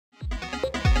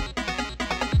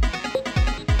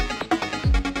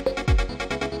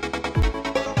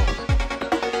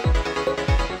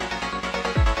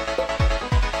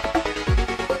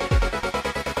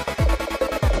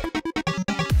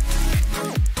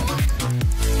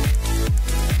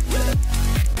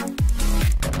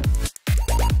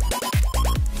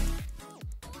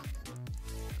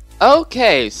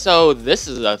Okay, so this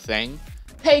is a thing.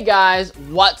 Hey guys,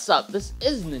 what's up? This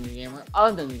is Ninja Gamer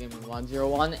of Ninja Gamer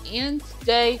 101, and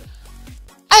today,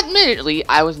 admittedly,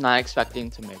 I was not expecting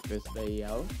to make this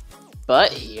video,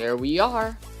 but here we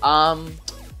are.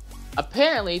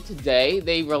 Apparently today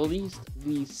they released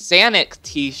the Sanic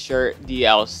T-Shirt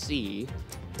Dlc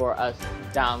for us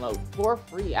to download for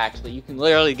free. Actually, you can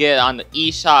literally get it on the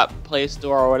eShop, Play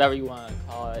Store, or whatever you want to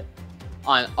call it,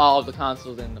 on all of the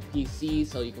consoles and the PC,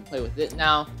 so you can play with it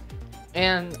now.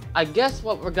 And I guess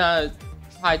what we're gonna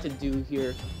try to do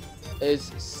here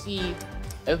is see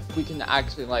if we can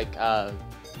actually like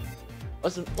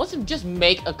let's just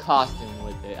make a costume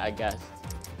with it, I guess,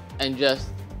 and just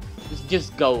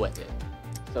go with it.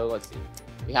 So let's see.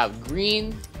 We have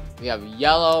green, we have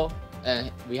yellow,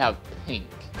 and we have pink.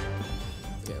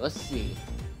 Okay, let's see.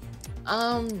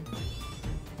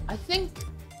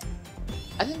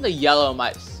 I think the yellow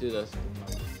might suit us the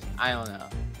most. I don't know.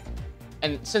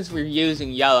 And since we're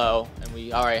using yellow and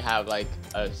we already have like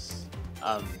a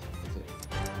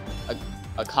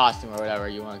costume or whatever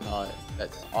you want to call it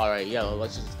that's already yellow,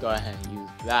 let's just go ahead and use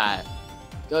that.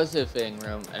 Go to the fitting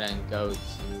room and then go to,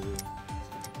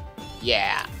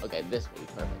 yeah, okay, this will be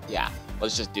perfect. Yeah,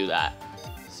 let's just do that.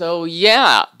 So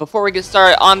yeah, before we get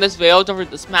started on this video, don't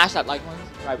forget to smash that like button,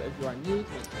 subscribe if you are new, to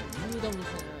make sure you don't miss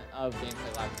any of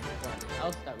gameplay live streams or anything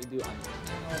else that we do on the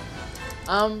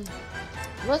channel.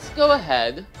 Let's go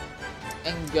ahead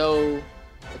and go,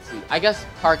 let's see, I guess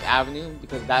Park Avenue,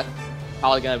 because that's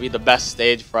probably gonna be the best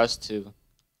stage for us to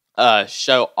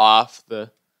show off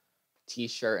the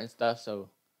t-shirt and stuff. So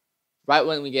right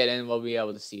when we get in, we'll be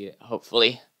able to see it,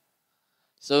 hopefully.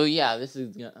 So yeah, this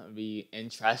is gonna be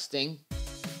interesting.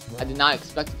 I did not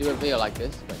expect to do a video like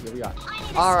this, but here we are.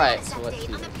 Alright, so let's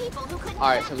see.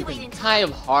 Alright, so we can kind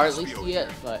of hardly see it,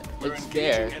 but it's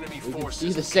there. We can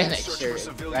see the Sanic shirt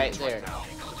right there.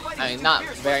 I mean, not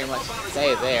very much to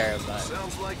say there, but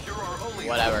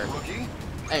whatever.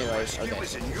 Anyways, okay.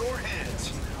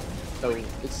 So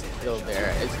it's still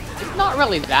there. It's not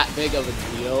really that big of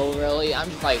a deal, really. I'm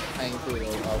just like playing through the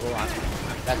level.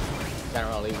 That's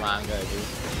generally what I'm gonna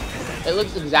do. It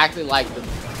looks exactly like the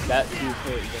that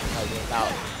T-shirt gameplay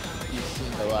without you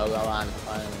seeing the logo on the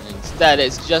front, and instead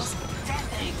it's just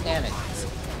Sanic.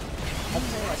 That's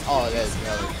pretty much all it is,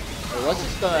 really. So let's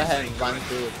just go ahead and run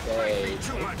through the stage.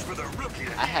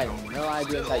 I had no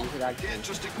idea that you could actually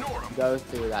go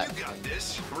through that thing.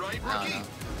 I don't know.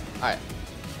 Alright.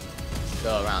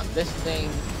 Go around this thing.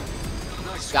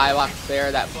 Skywalk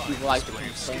there that people like to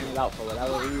complain about for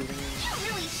whatever reason.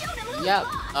 Yep,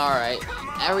 alright.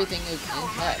 Everything is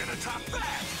intact.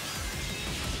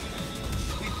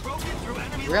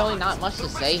 Really not much to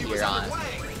say here, honestly.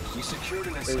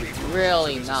 There's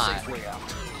really not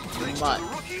much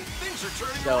to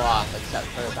show off, except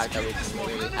for the fact that we can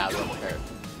literally have a curve.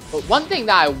 But one thing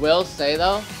that I will say,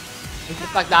 though, is the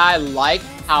fact that I like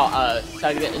how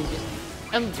Sega is just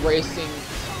embracing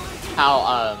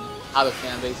how the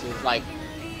fan base is. Like,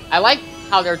 I like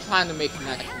how they're trying to make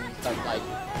connections and stuff, like,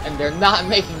 and they're not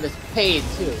making this paid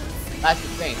too. That's the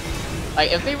thing.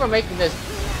 Like, if they were making this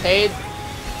paid,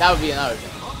 that would be another thing.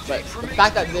 But the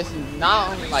fact that this is not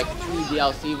only like free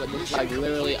DLC, but this is like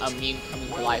literally a meme coming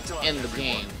to life in the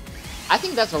game, I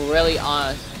think that's a really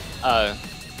honest. I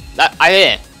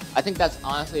think that's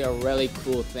honestly a really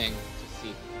cool thing to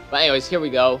see. But anyways, here we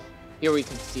go. Here we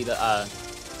can see the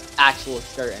actual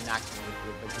shirt and actual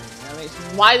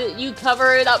animation. Why did you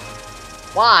cover it up?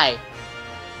 Why?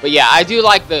 But yeah, I do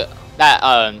like that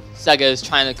Sega is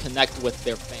trying to connect with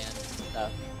their fans and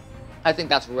stuff. I think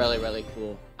that's really, really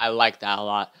cool. I like that a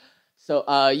lot. So,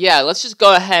 yeah, let's just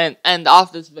go ahead and end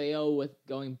off this video with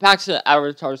going back to the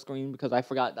avatar screen, because I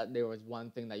forgot that there was one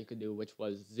thing that you could do, which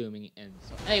was zooming in.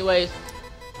 So anyways,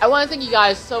 I want to thank you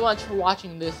guys so much for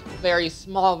watching this very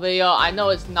small video. I know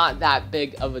it's not that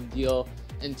big of a deal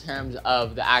in terms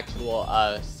of the actual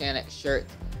Sanic shirt,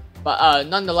 but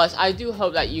nonetheless, I do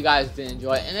hope that you guys did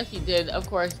enjoy it. And if you did, of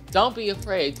course, don't be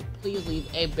afraid to please leave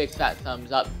a big fat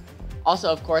thumbs up. Also,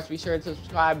 of course, be sure to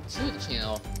subscribe to the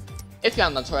channel if you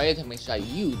haven't done so already, to make sure that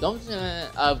you don't miss any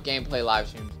of gameplay live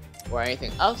streams or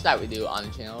anything else that we do on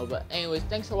the channel. But anyways,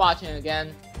 thanks for watching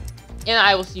again, and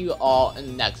I will see you all in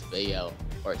the next video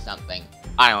or something.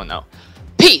 I don't know.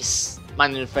 Peace, my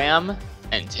new fam,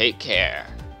 and take care.